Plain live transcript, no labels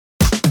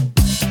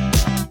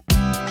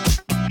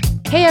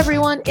Hey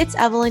everyone, it's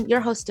Evelyn,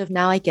 your host of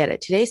Now I Get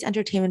It, today's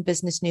entertainment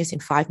business news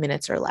in 5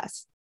 minutes or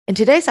less. In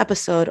today's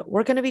episode,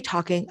 we're going to be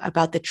talking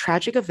about the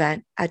tragic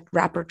event at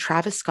rapper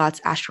Travis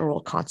Scott's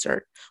Astroworld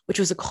concert, which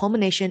was a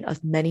culmination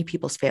of many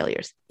people's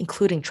failures,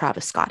 including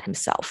Travis Scott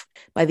himself.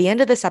 By the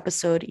end of this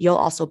episode, you'll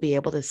also be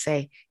able to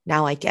say,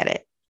 now I get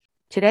it.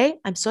 Today,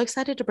 I'm so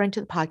excited to bring to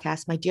the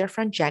podcast my dear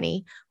friend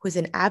Jenny, who is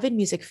an avid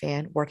music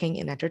fan working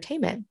in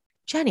entertainment.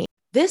 Jenny,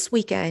 this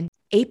weekend,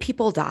 8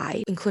 people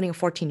died, including a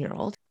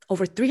 14-year-old.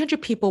 Over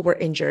 300 people were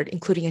injured,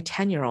 including a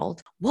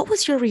 10-year-old. What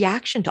was your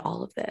reaction to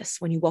all of this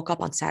when you woke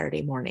up on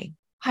Saturday morning?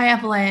 Hi,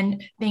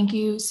 Evelyn. Thank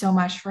you so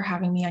much for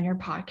having me on your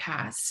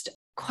podcast.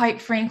 Quite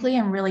frankly,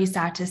 I'm really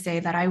sad to say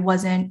that I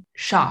wasn't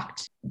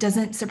shocked.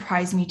 Doesn't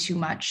surprise me too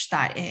much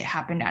that it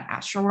happened at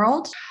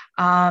Astroworld.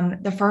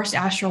 The first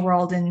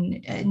Astroworld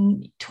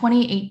in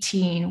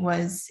 2018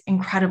 was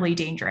incredibly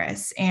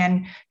dangerous,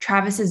 and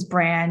Travis's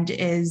brand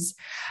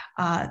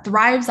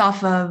thrives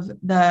off of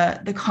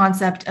the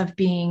concept of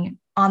being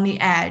on the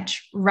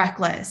edge,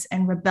 reckless,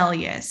 and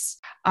rebellious.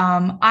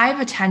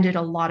 I've attended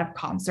a lot of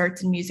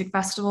concerts and music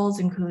festivals,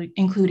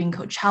 including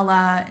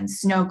Coachella and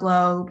Snow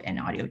Globe and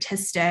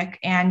Audiotistic.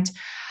 And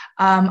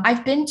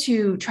I've been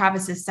to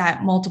Travis's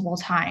set multiple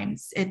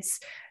times. It's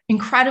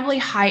incredibly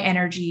high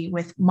energy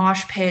with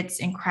mosh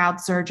pits and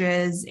crowd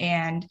surges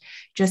and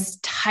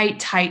just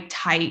tight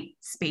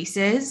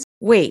spaces.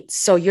 Wait,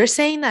 so you're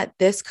saying that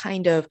this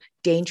kind of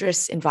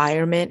dangerous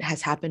environment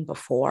has happened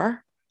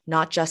before?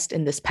 Not just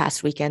in this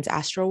past weekend's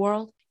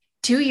Astroworld?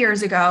 2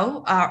 years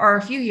ago, or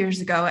a few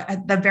years ago,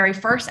 at the very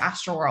first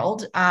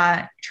Astroworld,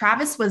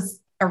 Travis was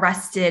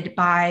arrested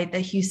by the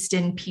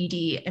Houston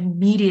PD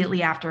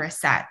immediately after a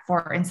set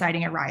for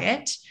inciting a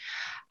riot.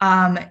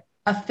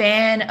 A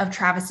fan of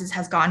Travis's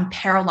has gotten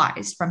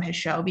paralyzed from his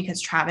show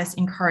because Travis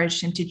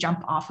encouraged him to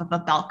jump off of a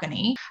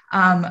balcony.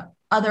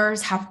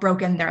 Others have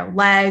broken their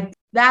leg.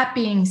 That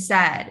being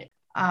said,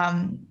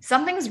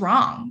 something's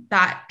wrong,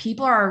 that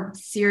people are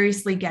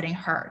seriously getting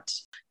hurt.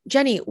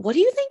 Jenny, what do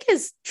you think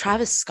is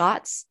Travis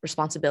Scott's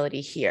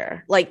responsibility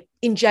here? Like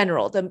in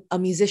general, a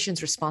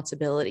musician's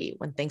responsibility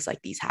when things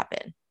like these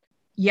happen?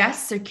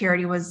 Yes,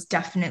 security was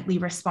definitely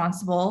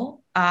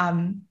responsible.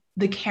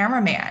 The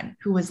cameraman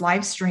who was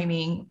live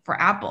streaming for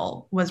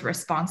Apple was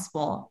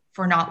responsible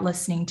for not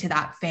listening to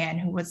that fan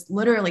who was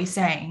literally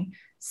saying,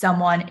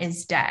 someone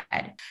is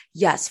dead.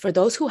 Yes, for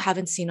those who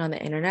haven't seen on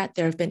the internet,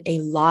 there have been a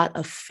lot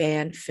of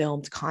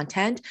fan-filmed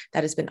content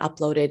that has been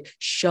uploaded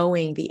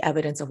showing the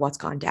evidence of what's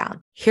gone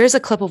down. Here's a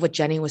clip of what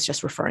Jenny was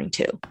just referring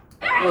to.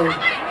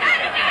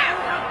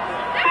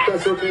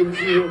 That's okay with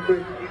you real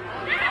quick.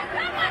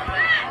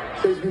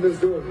 Let's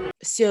do it.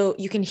 So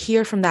you can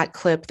hear from that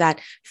clip that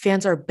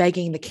fans are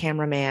begging the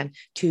cameraman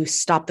to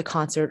stop the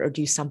concert or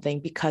do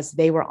something because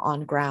they were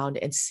on ground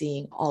and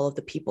seeing all of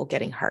the people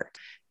getting hurt.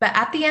 But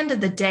at the end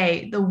of the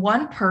day, the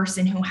one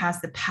person who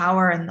has the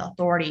power and the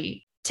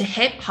authority to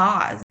hit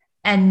pause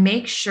and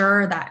make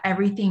sure that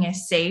everything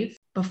is safe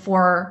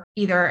before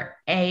either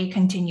A,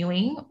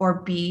 continuing,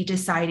 or B,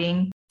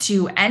 deciding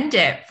to end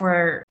it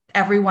for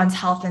everyone's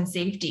health and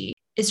safety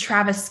is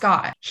Travis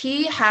Scott.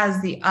 He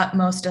has the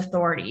utmost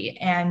authority,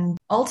 and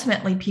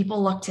ultimately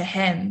people look to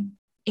him,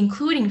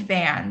 including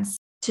fans,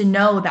 to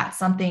know that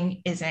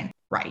something isn't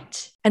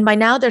right. And by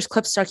now there's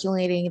clips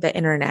circulating the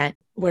internet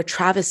where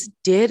Travis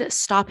did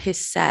stop his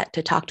set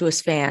to talk to his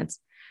fans.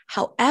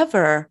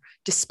 However,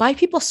 despite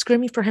people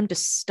screaming for him to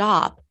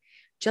stop,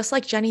 just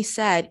like Jenny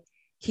said,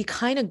 he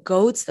kind of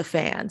goads the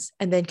fans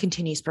and then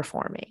continues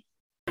performing.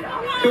 2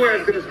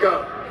 hands to the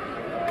sky.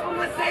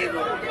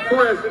 2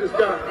 hands to the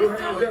sky. 2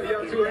 hands up,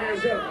 y'all. 2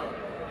 hands up.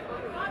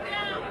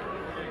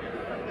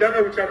 Y'all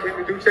know what y'all came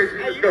to do. Chase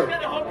me. Let's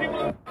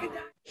go.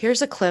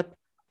 Here's a clip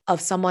of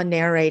someone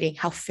narrating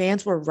how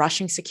fans were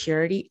rushing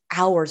security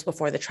hours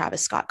before the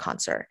Travis Scott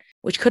concert,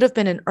 which could have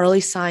been an early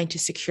sign to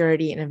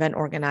security and event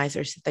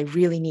organizers that they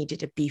really needed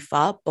to beef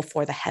up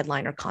before the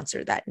headliner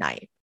concert that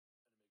night.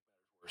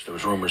 There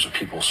was rumors of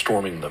people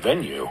storming the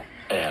venue,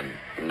 and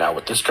now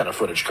with this kind of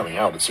footage coming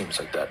out, it seems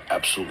like that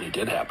absolutely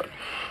did happen.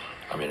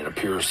 I mean, it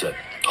appears that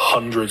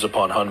hundreds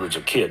upon hundreds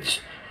of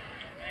kids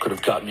could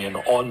have gotten in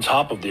on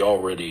top of the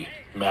already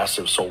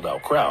massive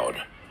sold-out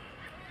crowd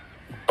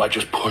by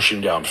just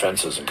pushing down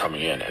fences and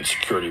coming in, and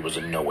security was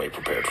in no way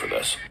prepared for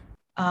this.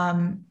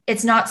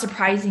 It's not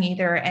surprising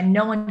either, and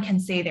no one can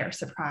say they're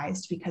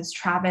surprised because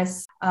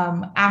Travis,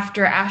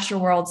 after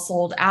Astroworld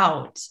sold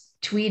out,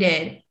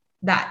 tweeted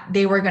that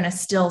they were going to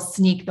still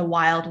sneak the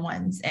wild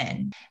ones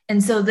in.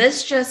 And so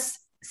this just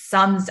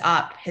sums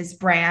up his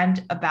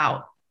brand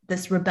about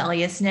this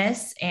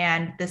rebelliousness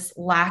and this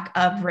lack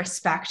of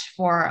respect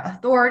for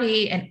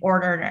authority and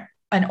order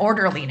and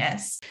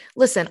orderliness.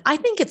 Listen, I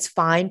think it's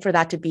fine for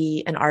that to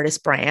be an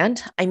artist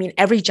brand. I mean,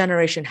 every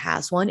generation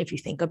has one. If you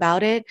think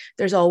about it,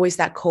 there's always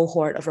that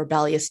cohort of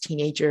rebellious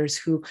teenagers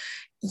who,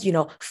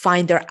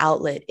 find their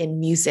outlet in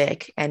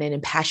music and an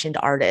impassioned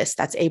artist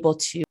that's able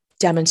to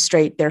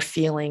demonstrate their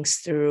feelings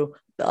through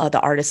the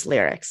artist's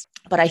lyrics.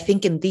 But I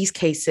think in these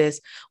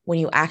cases, when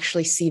you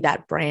actually see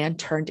that brand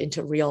turned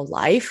into real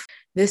life,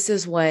 this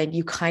is when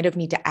you kind of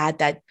need to add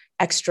that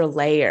extra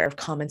layer of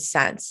common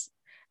sense.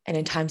 And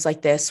in times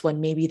like this,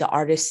 when maybe the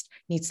artist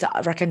needs to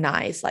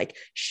recognize, like,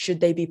 should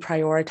they be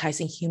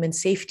prioritizing human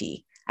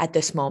safety at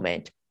this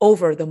moment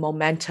over the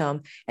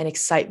momentum and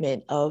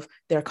excitement of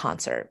their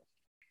concert?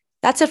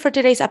 That's it for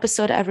today's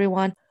episode,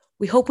 everyone.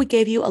 We hope we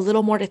gave you a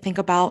little more to think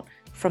about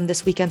from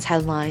this weekend's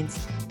headlines.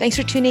 Thanks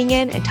for tuning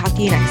in, and talk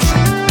to you next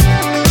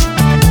time.